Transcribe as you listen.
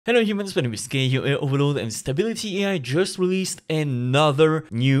Hello humans, my name is Kay, your AI Overload, and Stability AI just released another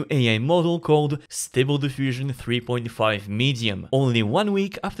new AI model called Stable Diffusion 3.5 Medium, only 1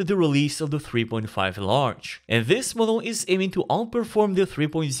 week after the release of the 3.5 Large. And this model is aiming to outperform the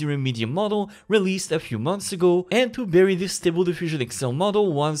 3.0 Medium model released a few months ago and to bury the Stable Diffusion XL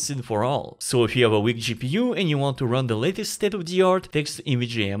model once and for all. So if you have a weak GPU and you want to run the latest state-of-the-art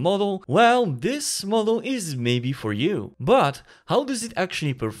text-to-image AI model, well, this model is maybe for you. But how does it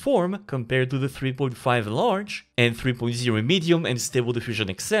actually perform compared to the 3.5 Large and 3.0 Medium and Stable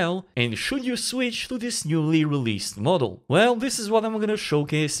Diffusion XL, and should you switch to this newly released model? Well, this is what I'm gonna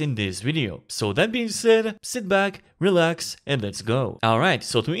showcase in this video. So that being said, sit back, relax, and let's go. Alright,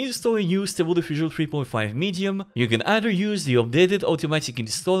 so to install a new Stable Diffusion 3.5 Medium, you can either use the updated automatic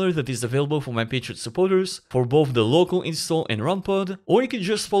installer that is available for my Patreon supporters for both the local install and run pod, or you can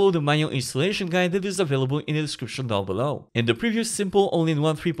just follow the manual installation guide that is available in the description down below. And the previous simple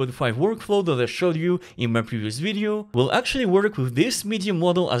all-in-one 3.5 workflow that I showed you in my previous video will actually work with this medium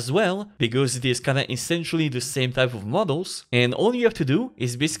model as well, because it is kinda essentially the same type of models, and all you have to do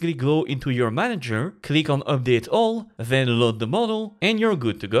is basically go into your manager, click on update all, then load the model, and you're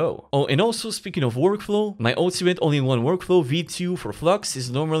good to go. Oh, and also speaking of workflow, my ultimate all-in-one workflow V2 for Flux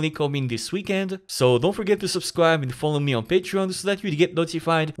is normally coming this weekend, so don't forget to subscribe and follow me on Patreon so that you get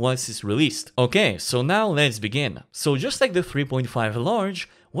notified once it's released. Okay, so now let's begin. So just like the 3.5 Large,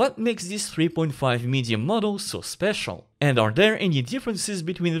 what makes this 3.5 Medium model so special? And are there any differences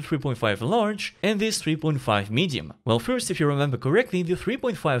between the 3.5 Large and this 3.5 Medium? Well, first, if you remember correctly, the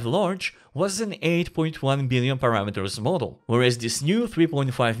 3.5 Large was an 8.1 billion parameters model, whereas this new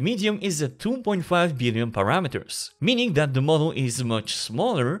 3.5 Medium is at 2.5 billion parameters, meaning that the model is much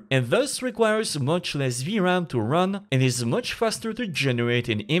smaller and thus requires much less VRAM to run and is much faster to generate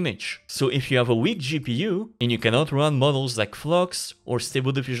an image. So if you have a weak GPU and you cannot run models like Flux or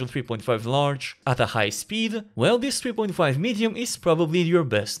Stable Diffusion 3.5 Large at a high speed, well, this 3.5 Medium is probably your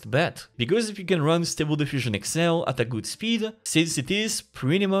best bet, because if you can run Stable Diffusion XL at a good speed, since it is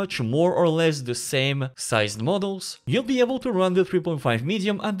pretty much more or less the same sized models, you'll be able to run the 3.5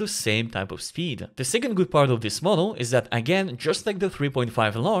 Medium at the same type of speed. The second good part of this model is that, again, just like the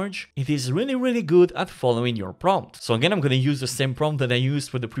 3.5 Large, it is really good at following your prompt. So again, I'm gonna use the same prompt that I used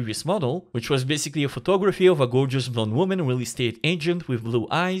for the previous model, which was basically a photography of a gorgeous blonde woman real estate agent with blue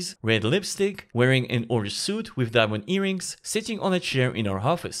eyes, red lipstick, wearing an orange suit with diamond earrings, sitting on a chair in our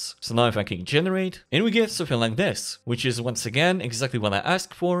office. So now if I click generate, and we get something like this, which is once again exactly what I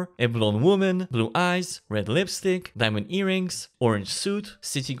asked for: a blonde woman, blue eyes, red lipstick, diamond earrings, orange suit,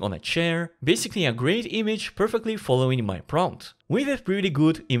 sitting on a chair. Basically a great image perfectly following my prompt, with a pretty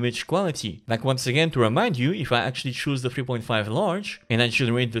good image quality. Like, once again, to remind you, if I actually choose the 3.5 Large and I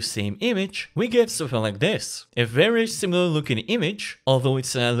generate the same image, we get something like this. A very similar looking image, although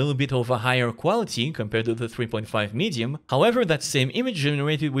it's a little bit of a higher quality compared to the 3.5 Medium. However, that same image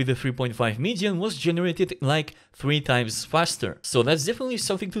generated with the 3.5 Medium was generated like 3 times faster. So that's definitely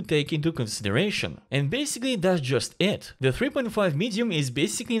something to take into consideration. And basically that's just it. The 3.5 Medium is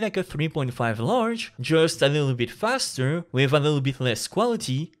basically like a 3.5 Large, just a little bit faster with a little bit less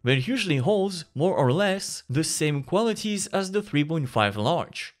quality, but it usually holds more or less the same qualities as the 3.5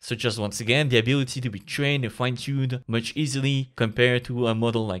 Large, such as, once again, the ability to be trained and fine-tuned much easily compared to a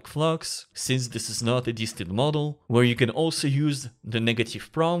model like Flux, since this is not a distilled model, where you can also use the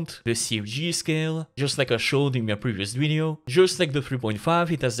negative prompt, the CFG scale, just like I showed in my previous video. Just like the 3.5,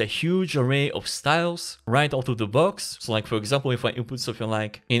 it has a huge array of styles right out of the box. So like, for example, if I input something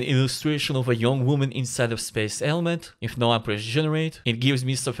like an illustration of a young woman inside of space helmet, if now I press generate, it gives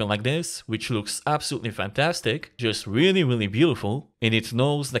me something like this, which looks absolutely fantastic, just really beautiful. And it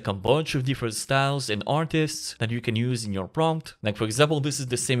knows like a bunch of different styles and artists that you can use in your prompt. Like, for example, this is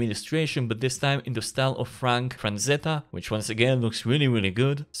the same illustration, but this time in the style of Frank Franzetta, which once again looks really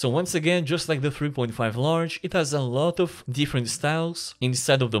good. So once again, just like the 3.5 Large, it has a lot of different styles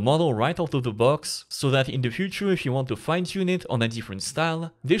inside of the model right out of the box, so that in the future, if you want to fine-tune it on a different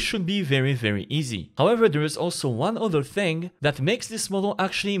style, this should be very easy. However, there is also one other thing that makes this model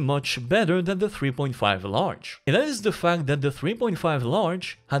actually much better than the 3.5 Large. And that is the fact that the 3.5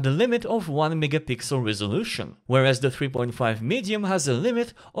 Large had a limit of 1 megapixel resolution, whereas the 3.5 Medium has a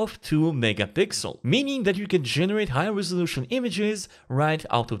limit of 2 megapixel, meaning that you can generate high resolution images right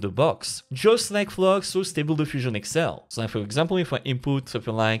out of the box, just like Flux or Stable Diffusion XL. So like, for example, if I input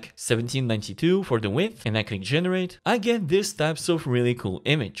something like 1792 for the width and I click generate, I get this types of really cool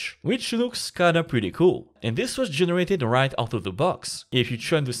image, which looks kinda pretty cool. and this was generated right out of the box. If you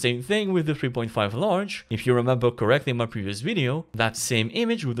try the same thing with the 3.5 large, if you remember correctly in my previous video, that same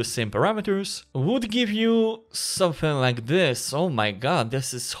image with the same parameters would give you something like this. Oh my god,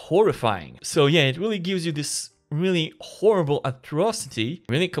 this is horrifying. So yeah, it really gives you this really horrible atrocity,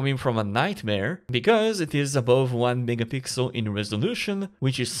 really coming from a nightmare, because it is above 1 megapixel in resolution,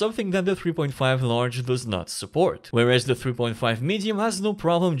 which is something that the 3.5 large does not support, whereas the 3.5 medium has no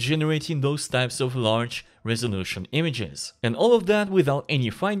problem generating those types of large resolution images. And all of that without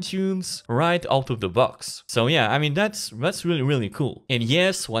any fine-tunes, right out of the box. So yeah, I mean, that's really cool. And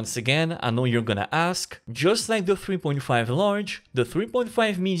yes, once again, I know you're gonna ask, just like the 3.5 large, the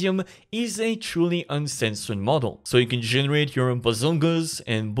 3.5 medium is a truly uncensored model. So you can generate your own bazongas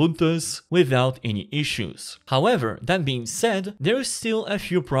and buntas without any issues. However, that being said, there is still a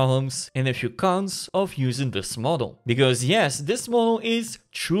few problems and a few cons of using this model. Because yes, this model is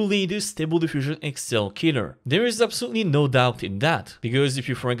truly the Stable Diffusion XL killer. There is absolutely no doubt in that, because if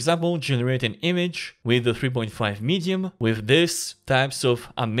you, for example, generate an image with the 3.5 medium with this types of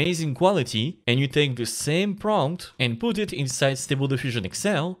amazing quality, and you take the same prompt and put it inside Stable Diffusion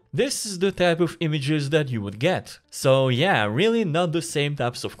XL, this is the type of images that you would get. So yeah, really not the same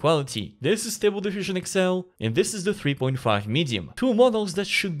types of quality. This is Stable Diffusion XL, and this is the 3.5 medium. Two models that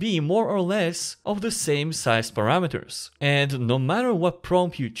should be more or less of the same size parameters. And no matter what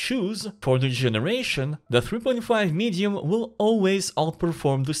prompt you choose for the generation, the 3.5 medium will always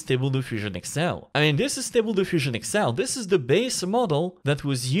outperform the Stable Diffusion XL. I mean, this is Stable Diffusion XL. This is the base model that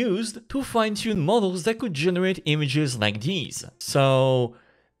was used to fine-tune models that could generate images like these. So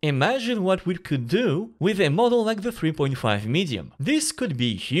imagine what we could do with a model like the 3.5 medium. This could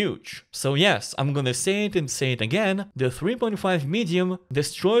be huge. So yes, I'm gonna say it and say it again, the 3.5 medium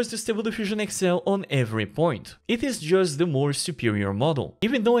destroys the Stable Diffusion XL on every point. It is just the more superior model,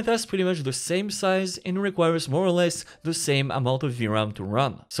 even though it has pretty much the same size and requires more or less the same amount of VRAM to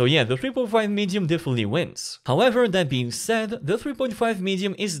run. So yeah, the 3.5 medium definitely wins. However, that being said, the 3.5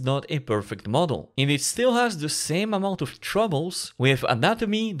 medium is not a perfect model, and it still has the same amount of troubles with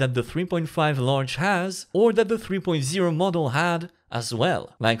anatomy that the 3.5 large has, or that the 3.0 model had as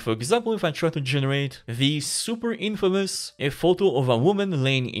well. Like for example, if I try to generate the super infamous a photo of a woman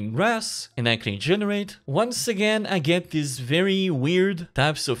laying in grass and I click generate, once again I get these very weird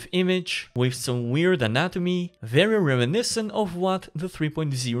types of image with some weird anatomy, very reminiscent of what the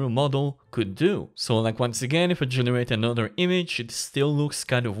 3.0 model could do. So like once again, if I generate another image, it still looks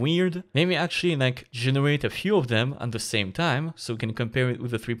kind of weird. Maybe actually like generate a few of them at the same time so we can compare it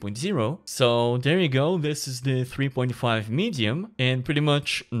with the 3.0. So there you go, this is the 3.5 medium. And pretty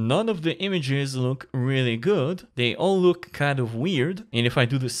much none of the images look really good. They all look kind of weird. And if I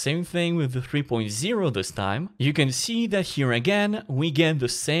do the same thing with the 3.0 this time, you can see that here again, we get the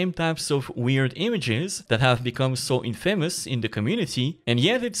same types of weird images that have become so infamous in the community. And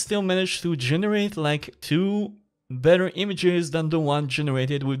yet it still managed to generate like two better images than the one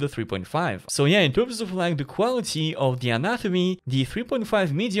generated with the 3.5. So yeah, in terms of like the quality of the anatomy, the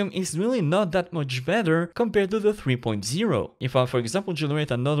 3.5 medium is really not that much better compared to the 3.0. If I, for example,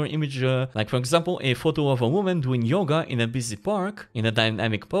 generate another image, like for example, a photo of a woman doing yoga in a busy park in a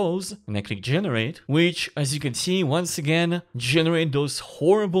dynamic pose, and I click generate, which as you can see, once again, generate those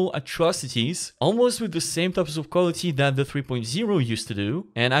horrible atrocities, almost with the same types of quality that the 3.0 used to do.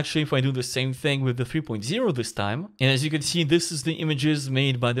 And actually, if I do the same thing with the 3.0 this time, and as you can see, this is the images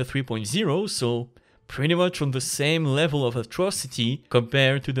made by the 3.0, so pretty much on the same level of atrocity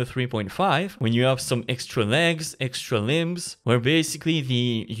compared to the 3.5, when you have some extra legs, extra limbs, where basically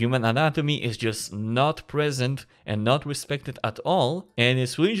the human anatomy is just not present and not respected at all, and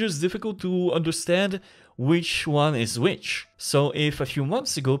it's really just difficult to understand which one is which. So if a few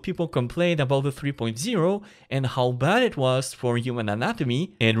months ago people complained about the 3.0 and how bad it was for human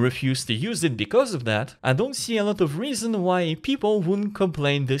anatomy and refused to use it because of that, I don't see a lot of reason why people wouldn't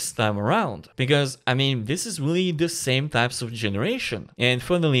complain this time around. Because, I mean, this is really the same types of generation. And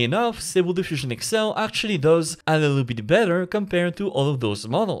funnily enough, Stable Diffusion XL actually does a little bit better compared to all of those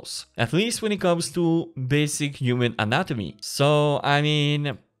models. At least when it comes to basic human anatomy. So, I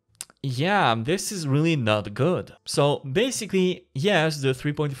mean, yeah, this is really not good. So basically, yes, the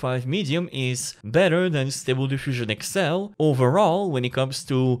 3.5 medium is better than Stable Diffusion XL overall when it comes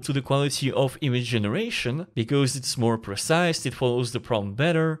to the quality of image generation, because it's more precise, it follows the prompt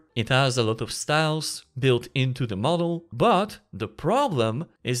better, it has a lot of styles built into the model. But the problem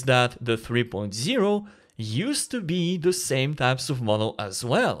is that the 3.0 used to be the same types of model as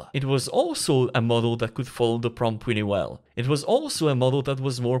well. It was also a model that could follow the prompt pretty well. It was also a model that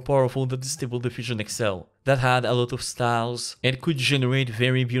was more powerful than the Stable Diffusion XL. that had a lot of styles and could generate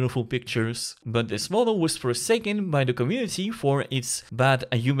very beautiful pictures, but this model was forsaken by the community for its bad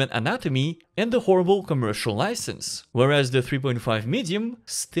human anatomy and the horrible commercial license, whereas the 3.5 medium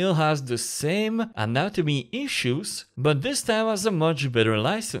still has the same anatomy issues, but this time has a much better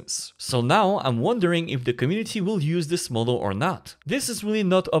license. So now I'm wondering if the community will use this model or not. This is really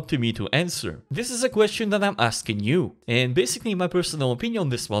not up to me to answer. This is a question that I'm asking you. And basically my personal opinion on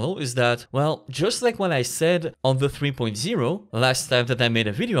this model is that, well, just like what I said on the 3.0 last time that I made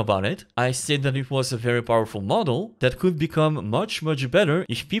a video about it, I said that it was a very powerful model that could become much better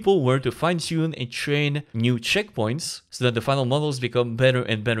if people were to fine-tune and train new checkpoints so that the final models become better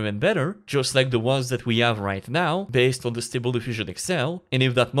and better, just like the ones that we have right now based on the Stable Diffusion XL. And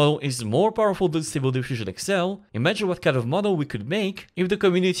if that model is more powerful than Stable Diffusion XL, imagine what kind of model we could make if the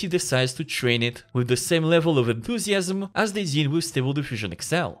community decides to train it with the same level of enthusiasm as they did with Stable Diffusion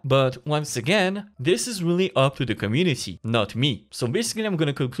XL. But once again, this is really up to the community, not me. So basically I'm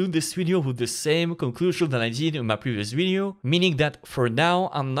gonna conclude this video with the same conclusion that I did in my previous video, meaning that for now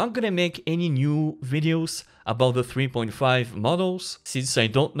I'm not gonna make any new videos about the 3.5 models, since I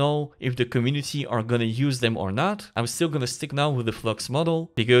don't know if the community are gonna use them or not. I'm still gonna stick now with the Flux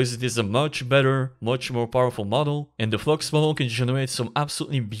model because it is a much better, much more powerful model, and the Flux model can generate some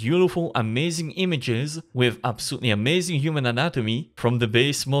absolutely beautiful, amazing images with absolutely amazing human anatomy from the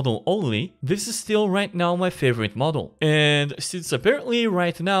base model only. This is still right now my favorite model. And since apparently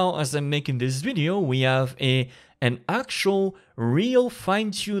right now as I'm making this video we have an actual real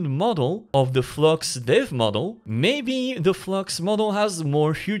fine-tuned model of the Flux dev model, maybe the Flux model has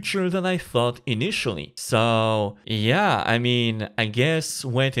more future than I thought initially. So yeah, I mean, I guess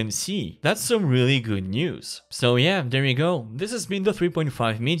wait and see. That's some really good news. So yeah, there you go. This has been the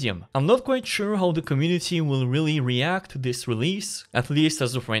 3.5 medium. I'm not quite sure how the community will really react to this release. At least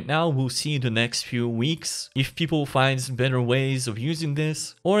as of right now, we'll see in the next few weeks if people find better ways of using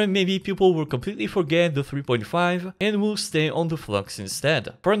this, or maybe people will completely forget the 3.5 and will stay on the Flux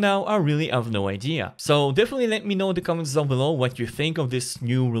instead. For now, I really have no idea. So definitely let me know in the comments down below what you think of this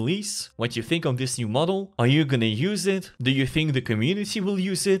new release, what you think of this new model. Are you gonna use it? Do you think the community will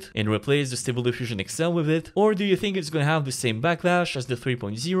use it and replace the Stable Diffusion XL with it? Or do you think it's gonna have the same backlash as the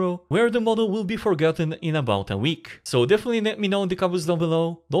 3.0, where the model will be forgotten in about a week? So definitely let me know in the comments down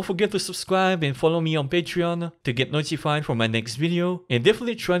below. Don't forget to subscribe and follow me on Patreon to get notified for my next video, and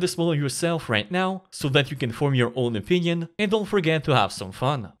definitely try this model yourself right now so that you can form your own opinion, and don't forget to have some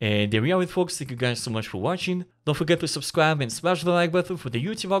fun. And there we are it, folks. Thank you guys so much for watching. Don't forget to subscribe and smash the like button for the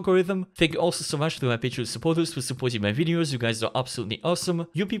YouTube algorithm. Thank you also so much to my Patreon supporters for supporting my videos. You guys are absolutely awesome.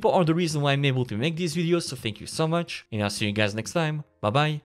 You people are the reason why I'm able to make these videos, so thank you so much. And I'll see you guys next time. Bye bye.